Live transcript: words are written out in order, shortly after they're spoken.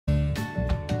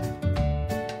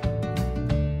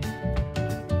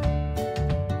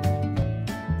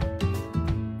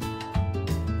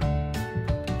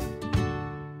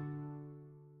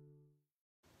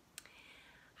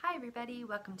Hi everybody,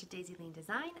 welcome to Daisy Lean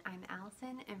Design. I'm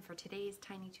Allison, and for today's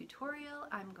tiny tutorial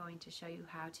I'm going to show you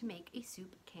how to make a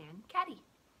soup can caddy.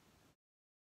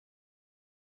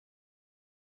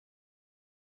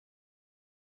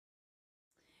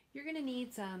 You're going to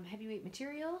need some heavyweight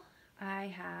material. I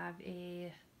have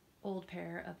a old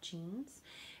pair of jeans,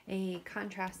 a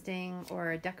contrasting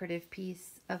or a decorative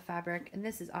piece of fabric, and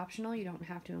this is optional. You don't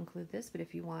have to include this, but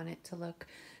if you want it to look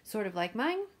sort of like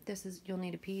mine, you'll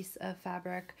need a piece of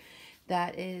fabric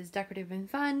that is decorative and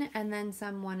fun, and then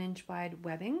some 1-inch wide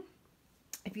webbing.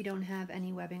 If you don't have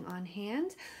any webbing on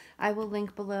hand, I will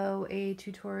link below a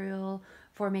tutorial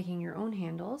for making your own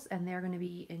handles, and they're going to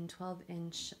be in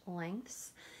 12-inch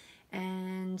lengths.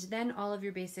 And then all of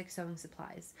your basic sewing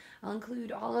supplies. I'll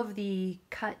include all of the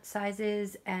cut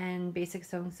sizes and basic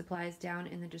sewing supplies down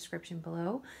in the description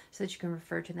below so that you can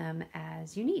refer to them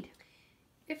as you need.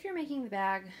 If you're making the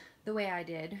bag the way I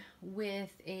did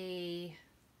with a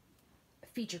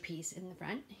feature piece in the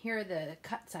front, here are the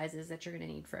cut sizes that you're going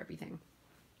to need for everything.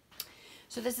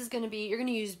 So this is going to be, you're going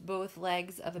to use both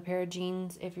legs of a pair of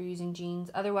jeans if you're using jeans.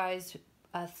 Otherwise,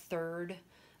 1/3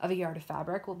 of a yard of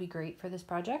fabric will be great for this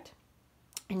project.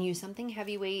 And use something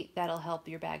heavyweight that'll help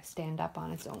your bag stand up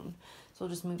on its own. So we'll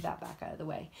just move that back out of the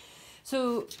way.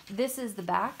 So this is the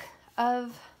back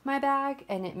of my bag,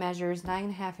 and it measures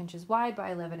 9.5 inches wide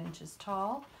by 11 inches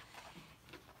tall.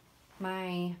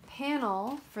 My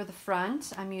panel for the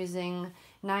front, I'm using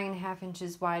 9.5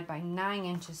 inches wide by 9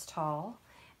 inches tall.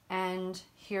 And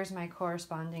here's my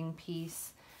corresponding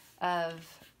piece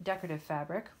of decorative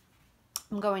fabric.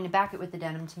 I'm going to back it with the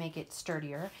denim to make it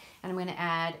sturdier, and I'm going to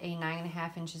add a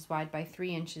 9.5 inches wide by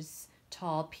 3 inches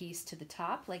tall piece to the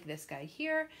top, like this guy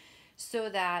here, so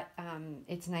that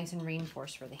it's nice and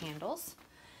reinforced for the handles.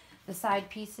 The side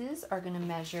pieces are going to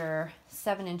measure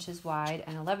 7 inches wide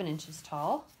and 11 inches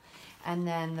tall, and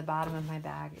then the bottom of my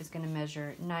bag is going to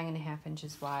measure 9.5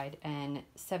 inches wide and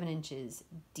 7 inches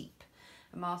deep.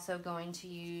 I'm also going to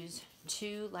use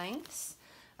 2 lengths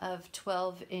of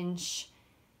 12 inches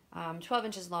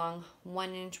long,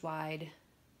 1 inch wide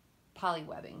poly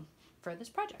webbing for this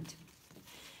project.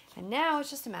 And now it's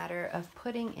just a matter of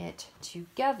putting it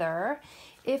together.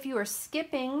 If you are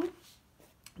skipping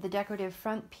the decorative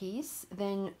front piece,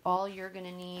 then all you're going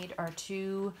to need are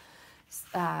 2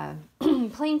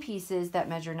 plain pieces that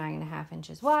measure 9.5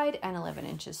 inches wide and 11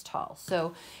 inches tall.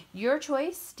 So your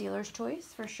choice, dealer's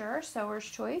choice for sure, sewer's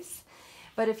choice.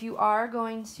 But if you are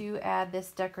going to add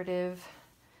this decorative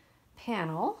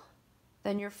panel,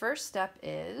 then your first step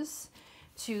is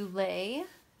to lay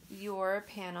your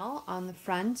panel on the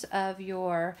front of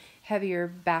your heavier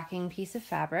backing piece of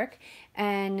fabric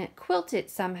and quilt it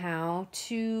somehow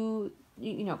to,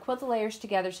 quilt the layers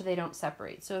together so they don't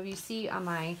separate. So if you see on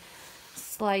my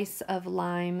slice of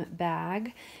lime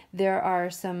bag, there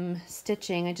are some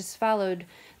stitching. I just followed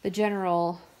the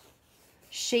general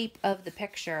shape of the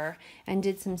picture and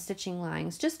did some stitching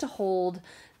lines just to hold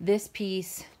this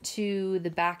piece to the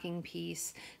backing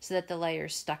piece so that the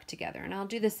layers stuck together. And I'll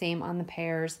do the same on the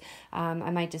pears. I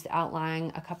might just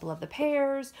outline a couple of the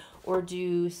pears or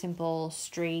do simple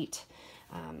straight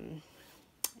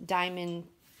diamond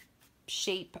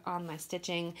shape on my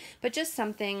stitching, but just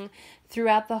something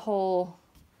throughout the whole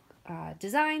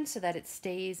design so that it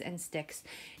stays and sticks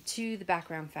to the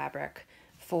background fabric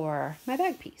for my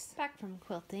bag piece. Back from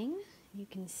quilting, you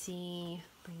can see,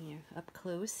 bring you up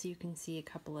close so you can see a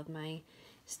couple of my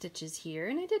stitches here,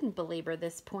 and I didn't belabor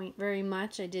this point very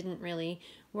much. I didn't really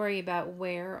worry about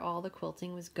where all the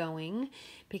quilting was going,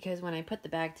 because when I put the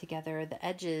bag together, the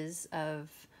edges of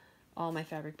all my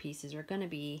fabric pieces are going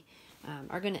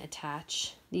to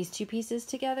attach these 2 pieces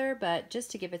together, but just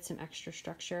to give it some extra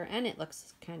structure, and it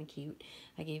looks kind of cute,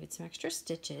 I gave it some extra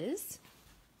stitches.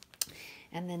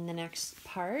 And then the next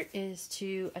part is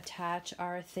to attach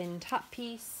our thin top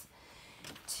piece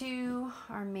to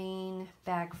our main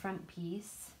bag front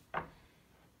piece.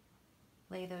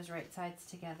 Lay those right sides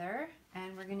together,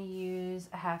 and we're going to use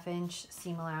a 1/2 inch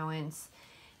seam allowance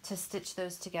to stitch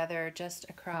those together just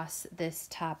across this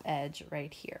top edge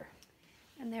right here.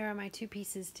 And there are my 2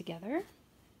 pieces together.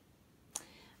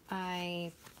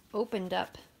 I opened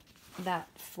up that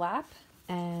flap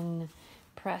and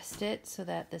pressed it so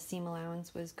that the seam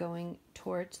allowance was going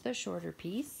towards the shorter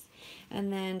piece,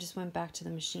 and then just went back to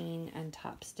the machine and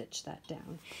top stitched that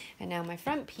down. And now my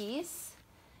front piece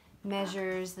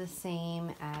measures the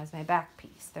same as my back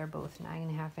piece. They're both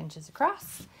 9.5 inches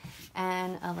across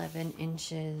and 11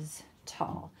 inches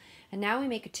tall. And now we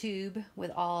make a tube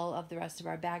with all of the rest of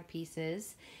our bag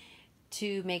pieces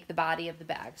to make the body of the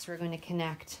bag. So we're going to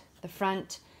connect the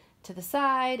front to the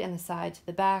side and the side to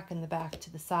the back and the back to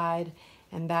the side,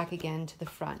 and back again to the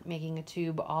front, making a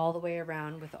tube all the way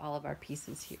around with all of our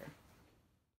pieces here.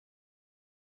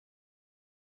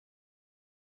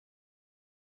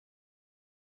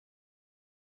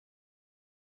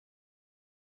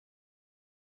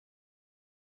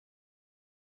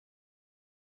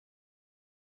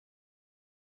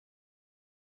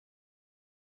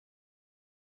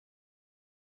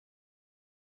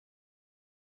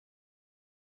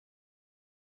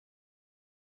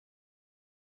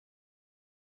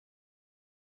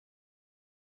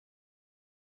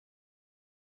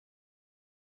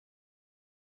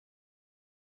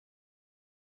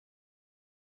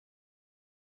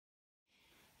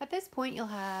 At this point, you'll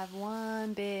have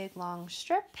one big long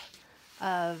strip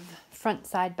of front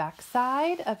side, back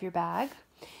side of your bag,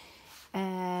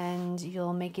 and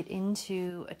you'll make it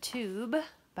into a tube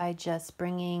by just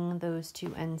bringing those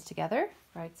two ends together,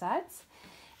 right sides,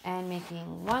 and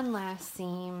making one last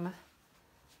seam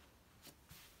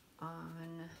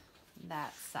on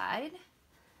that side.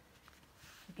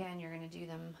 Again, you're going to do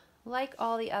them like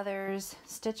all the others,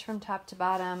 stitch from top to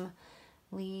bottom,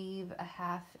 leave a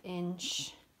 1/2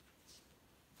 inch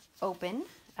open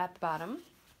at the bottom,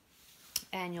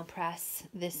 and you'll press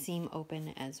this seam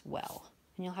open as well.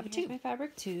 And you'll have a tube. My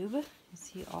fabric tube. You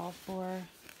see all 4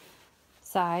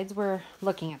 sides. We're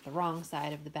looking at the wrong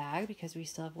side of the bag because we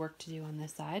still have work to do on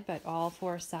this side, but all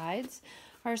 4 sides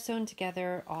are sewn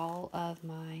together. All of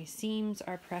my seams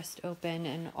are pressed open,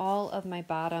 and all of my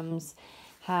bottoms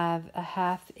have a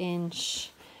 1/2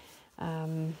 inch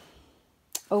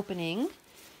opening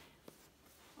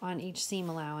on each seam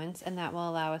allowance, and that will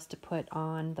allow us to put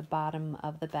on the bottom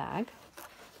of the bag.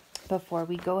 Before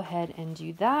we go ahead and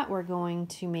do that, we're going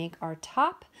to make our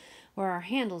top where our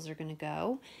handles are going to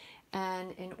go.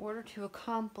 And in order to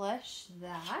accomplish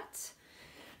that,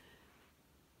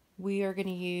 we are going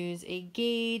to use a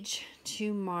gauge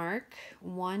to mark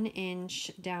 1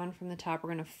 inch down from the top.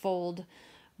 We're going to fold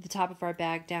the top of our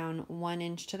bag down 1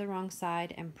 inch to the wrong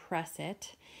side and press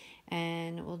it.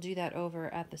 And we'll do that over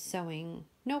at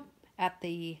at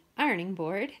the ironing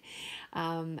board.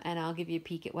 And I'll give you a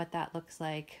peek at what that looks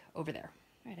like over there.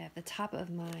 Right at the top of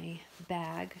my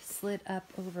bag, slid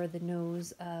up over the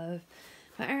nose of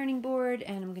my ironing board,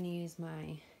 and I'm going to use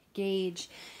my gauge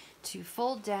to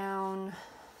fold down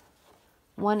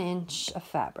 1 inch of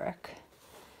fabric.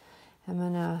 I'm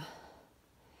going to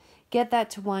get that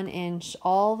to 1 inch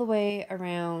all the way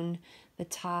around the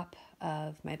top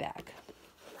of my bag.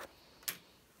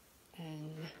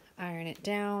 And iron it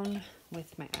down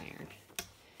with my iron.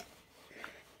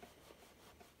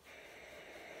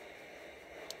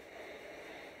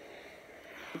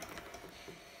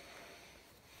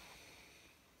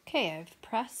 Okay, I've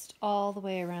pressed all the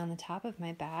way around the top of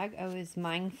my bag. I was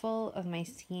mindful of my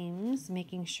seams,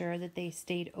 making sure that they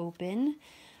stayed open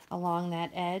along that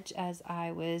edge as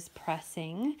I was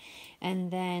pressing.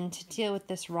 And then to deal with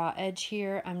this raw edge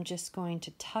here, I'm just going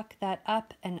to tuck that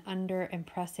up and under and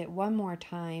press it one more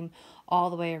time all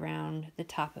the way around the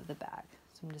top of the bag.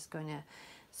 So I'm just going to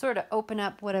sort of open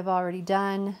up what I've already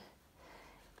done,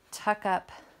 tuck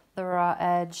up the raw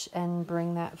edge, and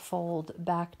bring that fold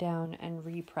back down and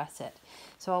repress it.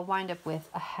 So I'll wind up with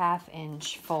a 1/2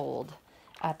 inch fold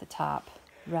at the top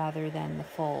rather than the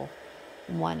full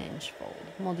 1 inch fold.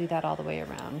 And we'll do that all the way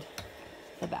around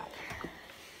the back.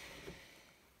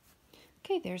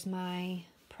 Okay, there's my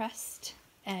pressed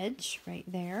edge right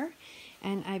there,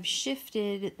 and I've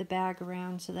shifted the bag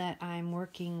around so that I'm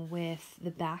working with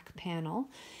the back panel,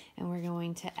 and we're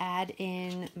going to add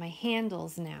in my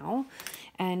handles now,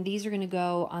 and these are going to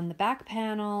go on the back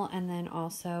panel and then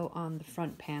also on the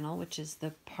front panel, which is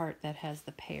the part that has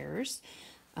the pears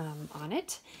on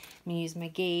it. I'm going to use my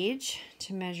gauge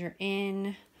to measure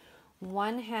in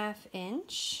 1/2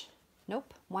 inch,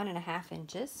 nope, 1.5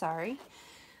 inches, sorry.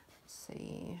 Let's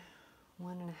see,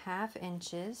 1.5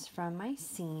 inches from my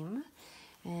seam,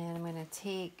 and I'm going to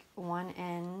take one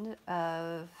end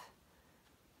of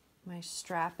my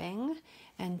strapping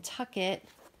and tuck it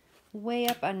way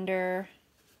up under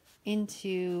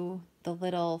into the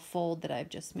little fold that I've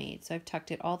just made. So I've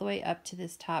tucked it all the way up to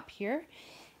this top here,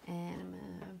 and I'm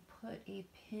going to put a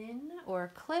pin or a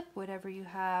clip, whatever you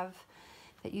have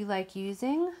that you like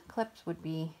using. Clips would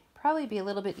probably be a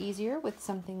little bit easier with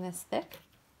something this thick.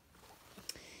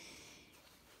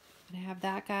 I have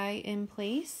that guy in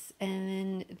place,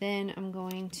 and then I'm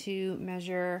going to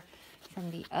measure from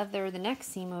the next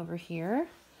seam over here,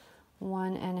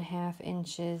 1.5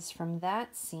 inches from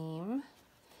that seam,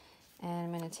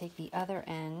 and I'm going to take the other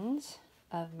end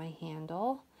of my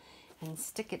handle and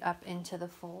stick it up into the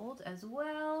fold as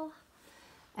well,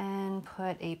 and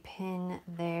put a pin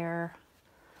there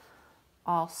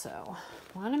Also,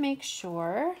 want to make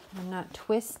sure I'm not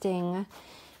twisting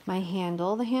my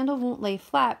handle. The handle won't lay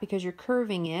flat because you're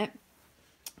curving it,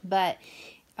 but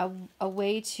a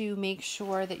way to make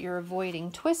sure that you're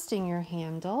avoiding twisting your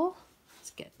handle,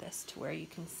 let's get this to where you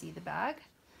can see the bag,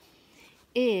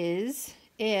 is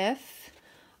if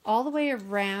all the way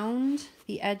around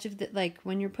the edge of the, like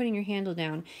when you're putting your handle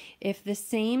down, if the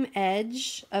same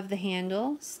edge of the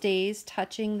handle stays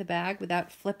touching the bag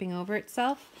without flipping over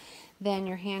itself, then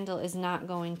your handle is not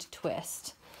going to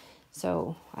twist.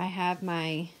 So I have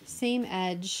my same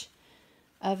edge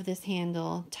of this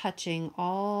handle touching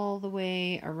all the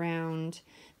way around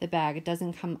the bag. It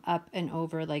doesn't come up and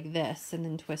over like this and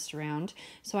then twist around.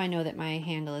 So I know that my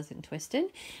handle isn't twisted.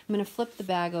 I'm going to flip the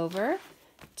bag over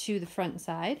to the front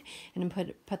side and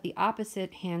put the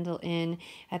opposite handle in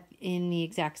the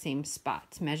exact same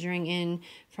spots, measuring in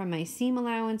from my seam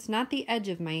allowance, not the edge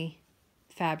of my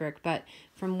fabric, but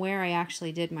from where I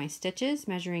actually did my stitches,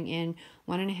 measuring in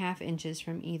 1.5 inches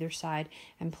from either side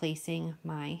and placing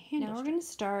my handle. Now we're going to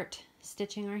start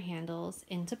stitching our handles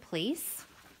into place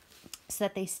so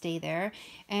that they stay there,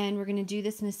 and we're going to do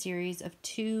this in a series of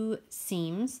 2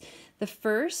 seams. The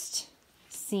first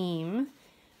seam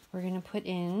we're going to put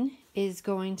in is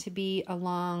going to be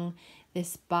along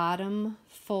this bottom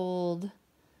fold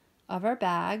of our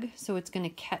bag, so it's going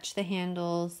to catch the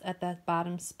handles at that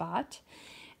bottom spot,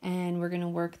 and we're going to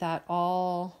work that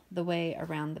all the way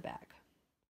around the bag.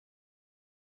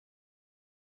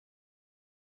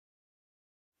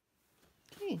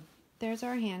 Okay, there's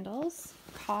our handles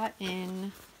caught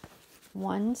in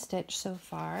 1 stitch so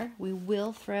far. We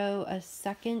will throw a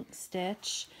second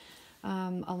stitch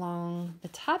along the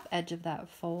top edge of that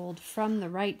fold from the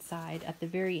right side at the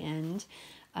very end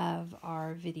of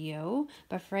our video,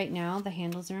 but for right now the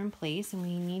handles are in place and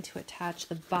we need to attach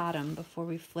the bottom before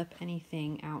we flip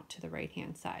anything out to the right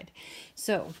hand side.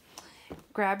 So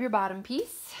grab your bottom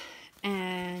piece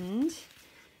and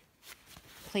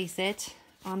place it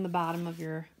on the bottom of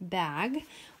your bag.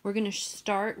 We're going to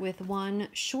start with one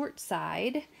short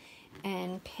side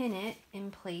and pin it in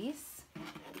place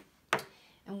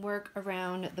and work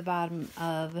around the bottom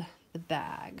of the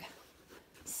bag.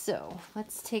 So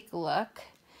let's take a look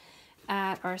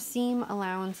at our seam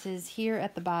allowances here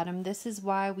at the bottom. This is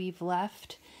why we've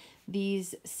left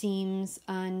these seams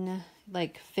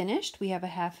finished. We have a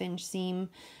 1/2 inch seam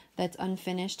that's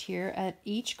unfinished here at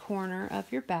each corner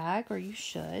of your bag, or you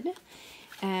should.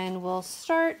 And we'll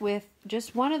start with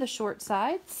just one of the short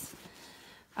sides.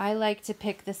 I like to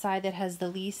pick the side that has the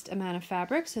least amount of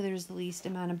fabric, so there's the least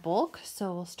amount of bulk.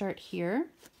 So we'll start here,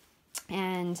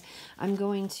 and I'm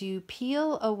going to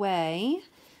peel away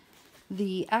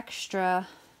the extra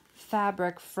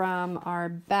fabric from our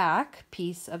back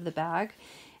piece of the bag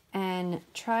and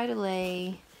try to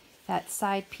lay that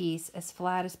side piece as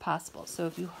flat as possible.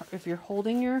 So if you're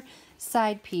holding your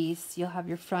side piece, you'll have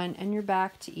your front and your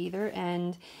back to either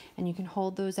end, and you can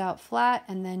hold those out flat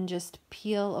and then just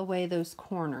peel away those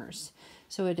corners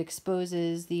so it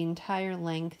exposes the entire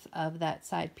length of that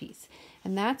side piece.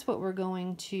 And that's what we're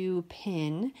going to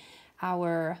pin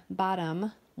our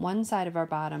bottom, one side of our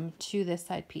bottom, to this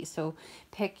side piece. So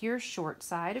pick your short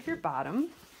side of your bottom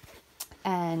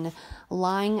and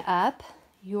line up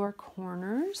your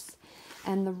corners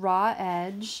and the raw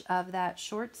edge of that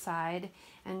short side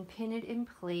and pin it in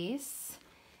place.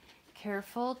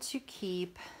 Careful to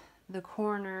keep the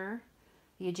corner,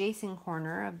 the adjacent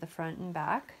corner of the front and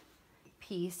back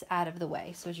piece out of the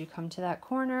way. So as you come to that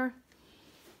corner,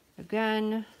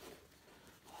 again,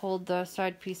 hold the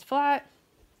side piece flat,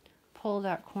 pull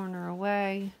that corner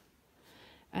away,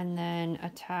 and then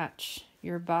attach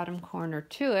your bottom corner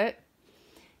to it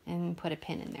and put a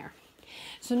pin in there.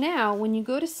 So now when you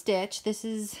go to stitch, this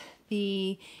is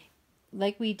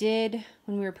like we did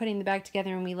when we were putting the bag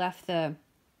together and we left the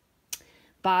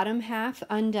bottom half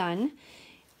undone.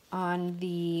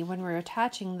 When we're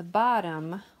attaching the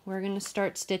bottom, we're going to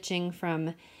start stitching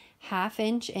from 1/2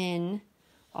 inch in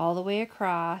all the way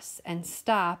across and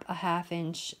stop a 1/2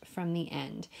 inch from the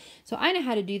end. So I know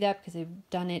how to do that because I've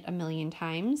done it a million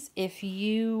times. If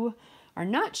you are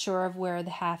not sure of where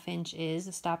the 1/2 inch is,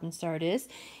 the stop and start is,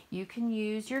 you can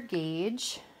use your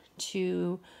gauge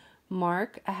to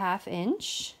mark a 1/2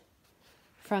 inch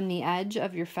from the edge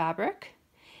of your fabric,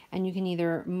 and you can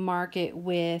either mark it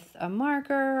with a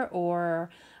marker or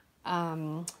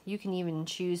you can even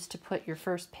choose to put your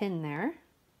first pin there.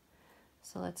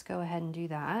 So let's go ahead and do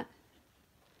that.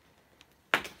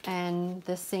 And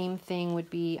the same thing would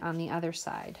be on the other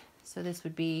side. So this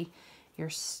would be your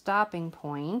stopping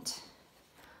point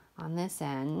on this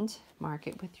end. Mark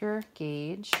it with your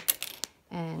gauge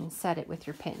and set it with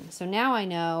your pin. So now I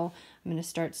know I'm going to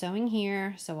start sewing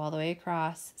here, sew all the way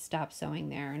across, stop sewing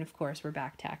there, and of course we're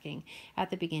back tacking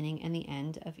at the beginning and the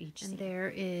end of each seam. And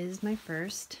there is my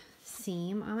first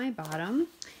seam on my bottom.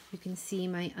 You can see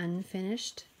my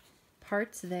unfinished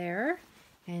parts there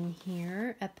and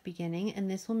here at the beginning, and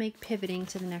this will make pivoting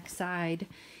to the next side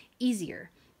easier.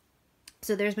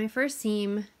 So there's my first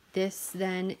seam. This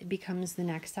then becomes the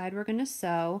next side we're going to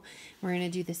sew. We're going to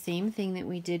do the same thing that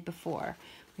we did before.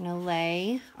 We're going to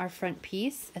lay our front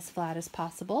piece as flat as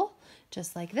possible,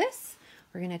 just like this.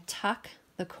 We're going to tuck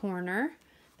the corner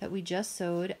that we just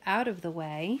sewed out of the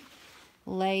way,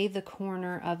 lay the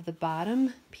corner of the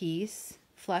bottom piece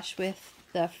flush with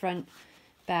the front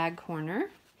bag corner,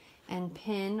 and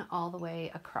pin all the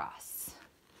way across.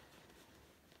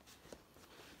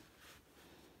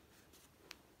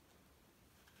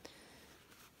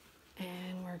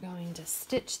 And we're going to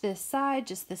stitch this side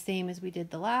just the same as we did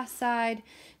the last side,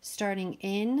 starting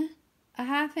in a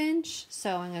 1/2 inch,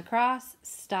 sewing across,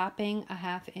 stopping a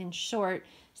 1/2 inch short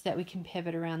so that we can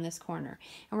pivot around this corner.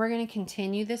 And we're going to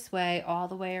continue this way all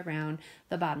the way around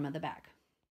the bottom of the bag.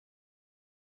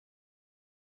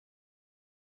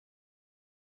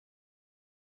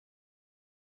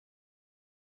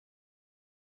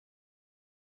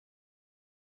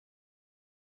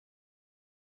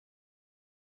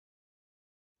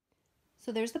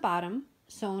 So there's the bottom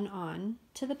sewn on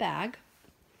to the bag,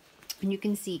 and you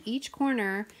can see each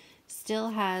corner still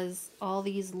has all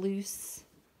these loose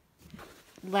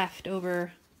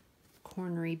leftover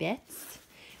cornery bits,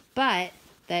 but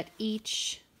that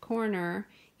each corner,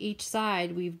 each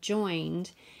side we've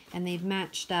joined and they've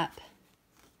matched up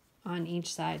on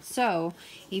each side. So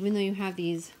even though you have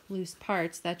these loose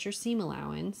parts, that's your seam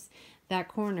allowance. That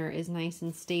corner is nice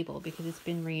and stable because it's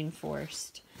been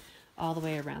reinforced all the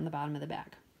way around the bottom of the bag.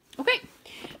 Okay,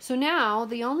 so now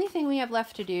the only thing we have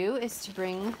left to do is to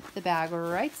bring the bag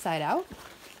right side out.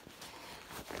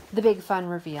 The big fun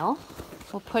reveal.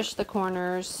 We'll push the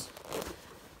corners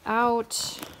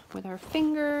out with our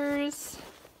fingers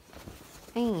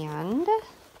and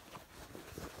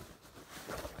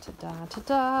ta-da,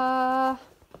 ta-da.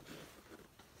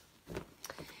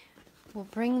 We'll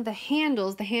bring the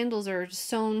handles. The handles are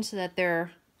sewn so that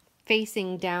they're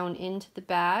facing down into the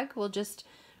bag. We'll just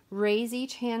raise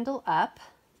each handle up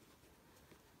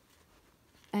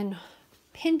and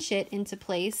pinch it into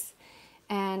place.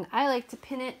 And I like to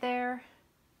pin it there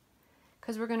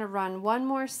because we're going to run one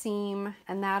more seam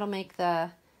and that'll make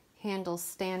the handles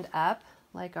stand up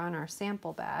like on our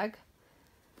sample bag.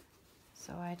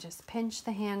 So I just pinch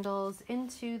the handles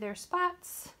into their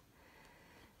spots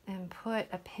and put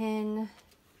a pin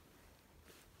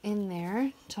in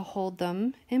there to hold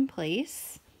them in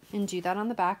place, and do that on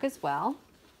the back as well.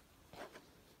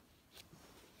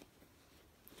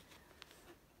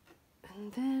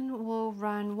 And then we'll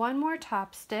run one more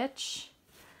top stitch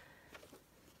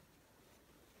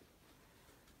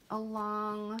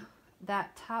along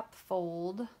that top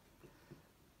fold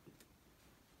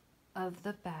of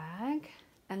the bag,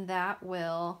 and that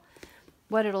will,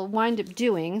 what it'll wind up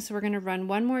doing, so we're going to run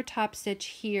one more top stitch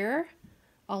here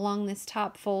along this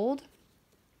top fold,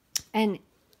 and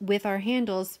with our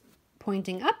handles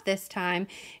pointing up this time,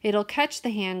 it'll catch the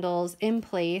handles in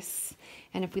place.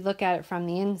 And if we look at it from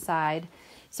the inside,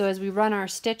 so as we run our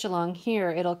stitch along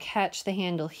here, it'll catch the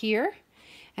handle here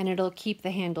and it'll keep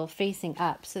the handle facing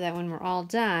up so that when we're all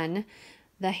done,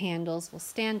 the handles will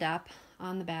stand up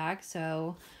on the bag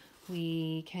so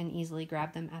we can easily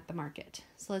grab them at the market.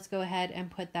 So let's go ahead and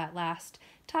put that last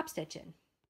top stitch in.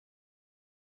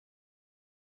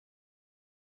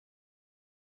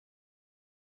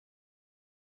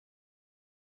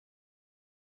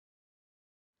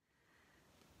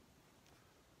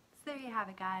 So there you have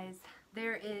it, guys.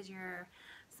 There is your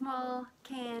small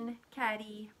Can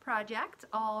Caddy project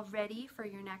all ready for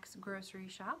your next grocery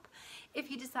shop. If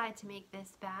you decide to make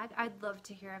this bag, I'd love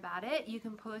to hear about it. You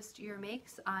can post your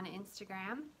makes on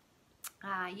Instagram.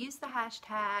 Use the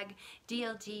hashtag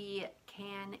DLG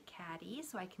Can Caddy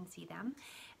so I can see them.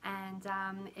 And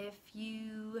if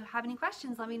you have any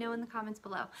questions, let me know in the comments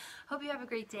below. Hope you have a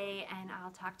great day, and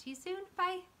I'll talk to you soon.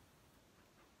 Bye.